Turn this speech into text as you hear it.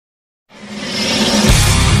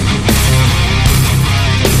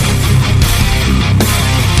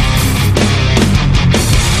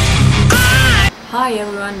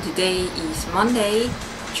Monday,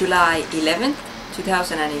 July 11th,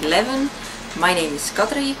 2011. My name is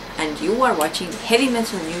Kadri and you are watching Heavy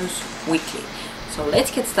Metal News Weekly. So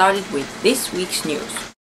let's get started with this week's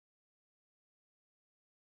news.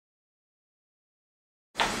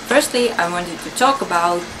 Firstly, I wanted to talk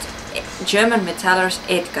about German metallers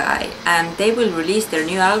Edguy, and they will release their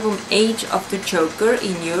new album Age of the Joker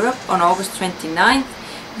in Europe on August 29th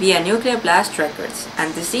via Nuclear Blast Records,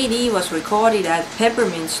 and the CD was recorded at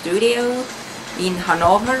Peppermint Studio in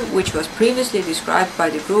Hanover, which was previously described by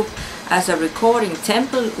the group as a recording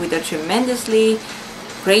temple with a tremendously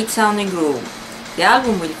great sounding room. The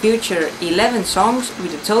album will feature 11 songs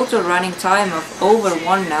with a total running time of over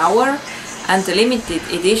 1 hour, and the limited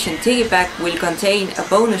edition Digipack will contain a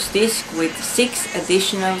bonus disc with 6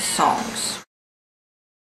 additional songs.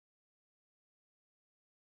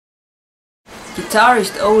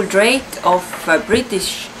 Guitarist Old Drake of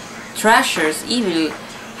British thrashers Evil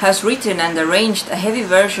has written and arranged a heavy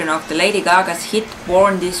version of the Lady Gaga's hit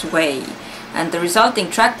Born This Way, and the resulting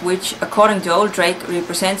track, which according to Old Drake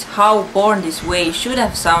represents how Born This Way should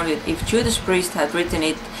have sounded if Judas Priest had written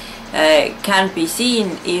it, can be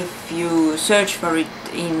seen if you search for it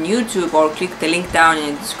in YouTube or click the link down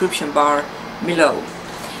in the description bar below.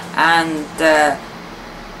 And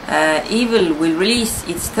Evil will release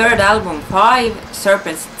its third album, 5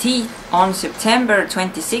 Serpent's Teeth, on September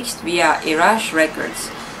 26th via Irash Records.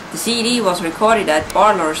 The CD was recorded at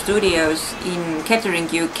Barlow Studios in Kettering,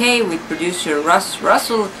 UK, with producer Russ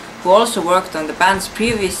Russell, who also worked on the band's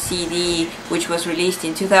previous CD, which was released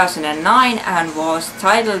in 2009 and was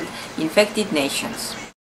titled Infected Nations.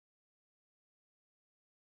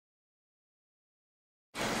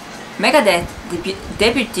 Megadeth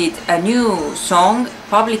debuted a new song,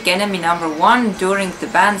 Public Enemy No. 1, during the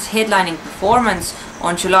band's headlining performance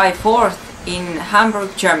on July 4th in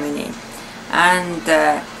Hamburg, Germany. And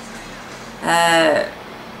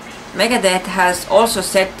Megadeth has also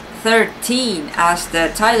set 13 as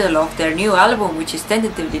the title of their new album, which is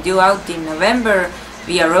tentatively due out in November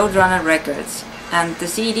via Roadrunner Records. And the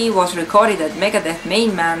CD was recorded at Megadeth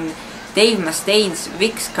main man Dave Mustaine's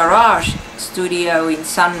Vic's Garage studio in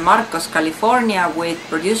San Marcos, California, with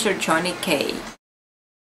producer Johnny Kay.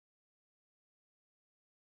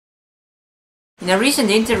 In a recent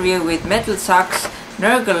interview with Metal Sucks,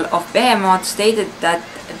 Nurgle of Behemoth stated that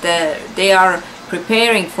they are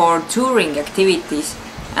preparing for touring activities,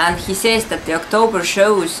 and he says that the October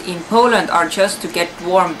shows in Poland are just to get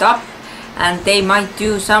warmed up, and they might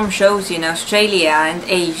do some shows in Australia and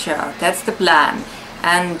Asia. That's the plan.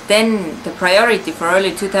 And then the priority for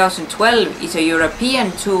early 2012 is a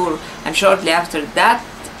European tour, and shortly after that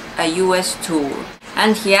a US tour.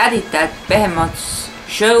 And he added that Behemoth's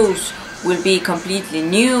shows will be completely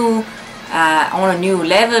new, on a new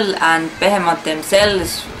level, and Behemoth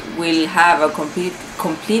themselves will have a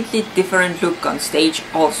completely different look on stage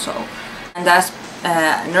also. And as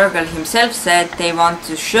Nurgle himself said, they want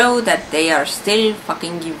to show that they are still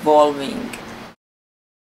fucking evolving.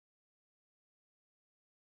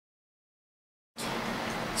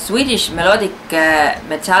 Swedish melodic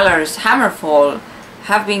metallers Hammerfall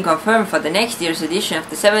have been confirmed for the next year's edition of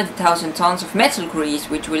the 70,000 tons of metal cruise,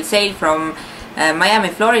 which will sail from Miami,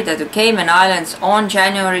 Florida to Cayman Islands on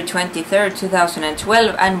January 23rd,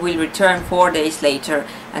 2012, and will return 4 days later.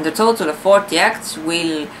 And a total of 40 acts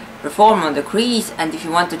will perform on the cruise. And if you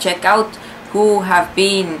want to check out who have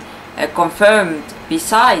been confirmed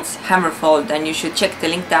besides Hammerfall, then you should check the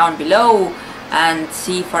link down below and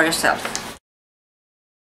see for yourself.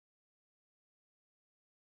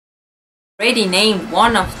 Already named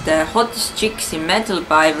one of the hottest chicks in metal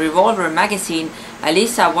by Revolver magazine,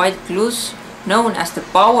 Alyssa white-gluz, known as the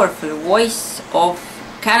powerful voice of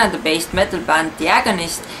Canada-based metal band The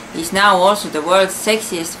Agonist, is now also the world's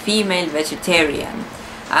sexiest female vegetarian.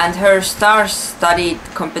 And her star-studded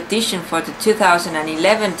competition for the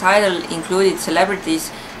 2011 title included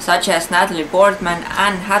celebrities such as Natalie Portman,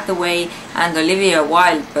 Anne Hathaway and Olivia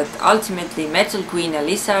Wilde, but ultimately metal queen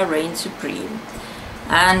Alyssa reigned supreme.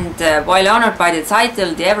 And while honored by the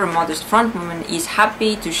title, the ever-modest frontwoman is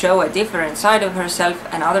happy to show a different side of herself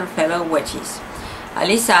and other fellow wedgies.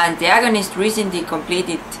 Alyssa and The Agonist recently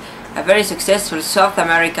completed a very successful South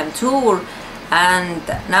American tour, and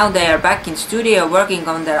now they are back in studio working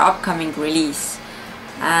on their upcoming release.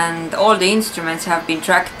 And all the instruments have been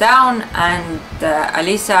tracked down, and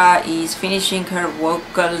Alyssa is finishing her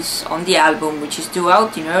vocals on the album, which is due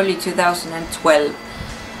out in early 2012.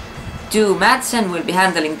 Stu Madsen will be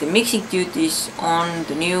handling the mixing duties on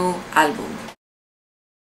the new album.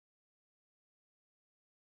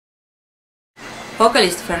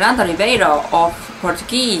 Vocalist Fernando Ribeiro of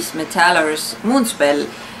Portuguese metallers Moonspell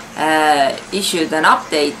issued an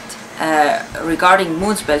update regarding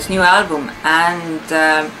Moonspell's new album,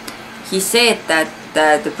 and he said that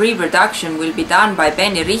the pre-production will be done by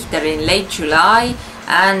Benny Richter in late July,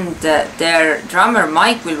 and their drummer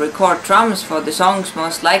Mike will record drums for the songs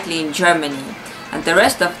most likely in Germany, and the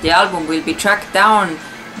rest of the album will be tracked down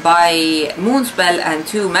by Moonspell and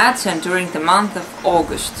Stu Madsen during the month of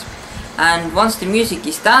August. And once the music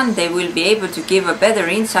is done, they will be able to give a better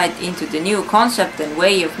insight into the new concept and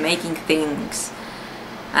way of making things.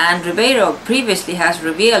 And Ribeiro previously has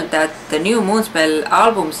revealed that the new Moonspell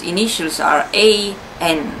album's initials are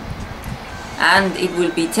AN, and it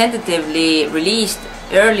will be tentatively released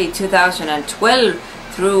early 2012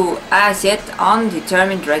 through as yet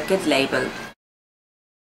undetermined record label.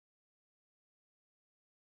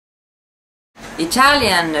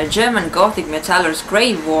 Italian-German gothic metallers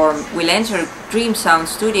Graveworm will enter Dream Sound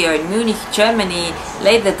studio in Munich, Germany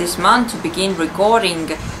later this month to begin recording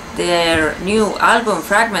their new album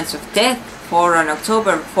Fragments of Death for an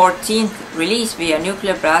October 14th release via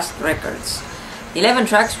Nuclear Blast Records. 11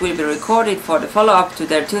 tracks will be recorded for the follow-up to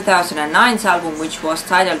their 2009 album, which was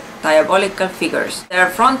titled Diabolical Figures. Their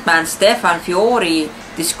frontman Stefan Fiori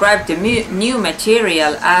described the new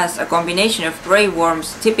material as a combination of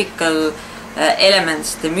Graveworm's typical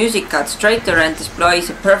elements. The music cuts straighter and displays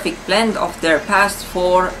a perfect blend of their past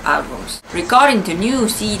 4 albums. Regarding the new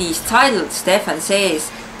CD's title, Stefan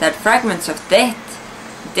says that Fragments of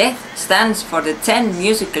Death stands for the 10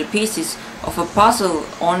 musical pieces of a puzzle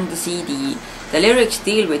on the CD. The lyrics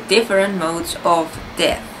deal with different modes of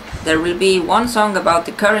death. There will be one song about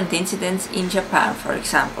the current incidents in Japan, for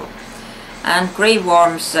example. And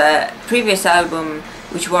Graveworm's previous album,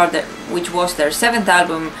 which was their 7th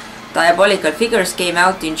album, Diabolical Figures, came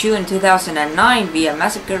out in June 2009 via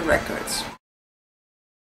Massacre Records.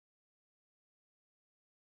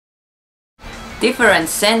 Different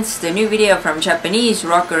Sense, the new video from Japanese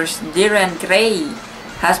rockers Diren Grey,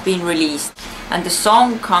 has been released, and the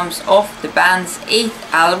song comes off the band's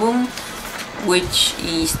 8th album, which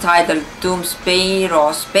is titled Dum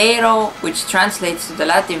Spero Spero, which translates to the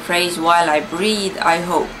Latin phrase "While I breathe, I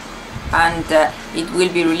hope", and it will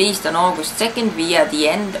be released on August 2nd via The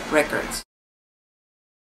End Records.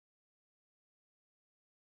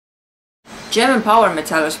 German power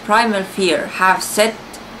metallers Primal have set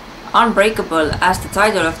Unbreakable as the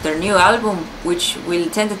title of their new album, which will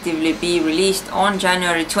tentatively be released on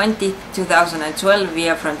January 20, 2012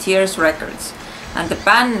 via Frontiers Records. And the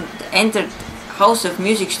band entered House of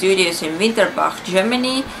Music Studios in Winterbach,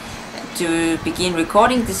 Germany to begin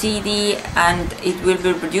recording the CD, and it will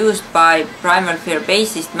be produced by Primal Fear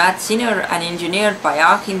bassist Matt Sinner and engineered by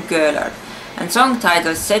Achim Göhler. And song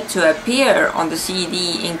titles set to appear on the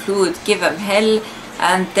CD include Give 'Em Hell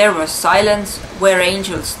and There Was Silence, Where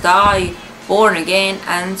Angels Die, Born Again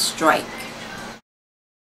and Strike.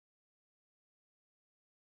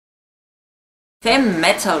 Femme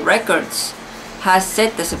Metal Records has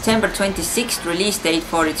set the September 26th release date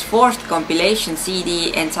for its 4th compilation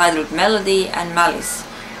CD entitled Melody and Malice.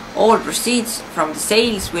 All proceeds from the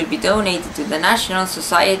sales will be donated to the National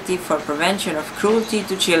Society for Prevention of Cruelty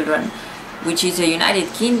to Children, which is a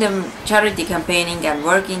United Kingdom charity campaigning and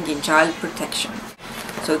working in child protection.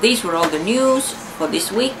 So these were all the news for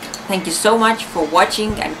this week. Thank you so much for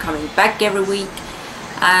watching and coming back every week.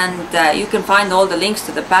 And you can find all the links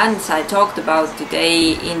to the bands I talked about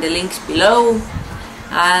today in the links below.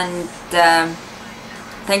 And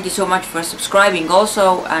thank you so much for subscribing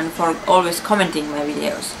also, and for always commenting my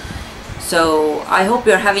videos. So I hope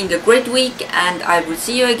you're having a great week, and I will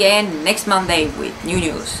see you again next Monday with new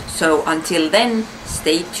news. So until then,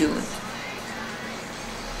 stay tuned.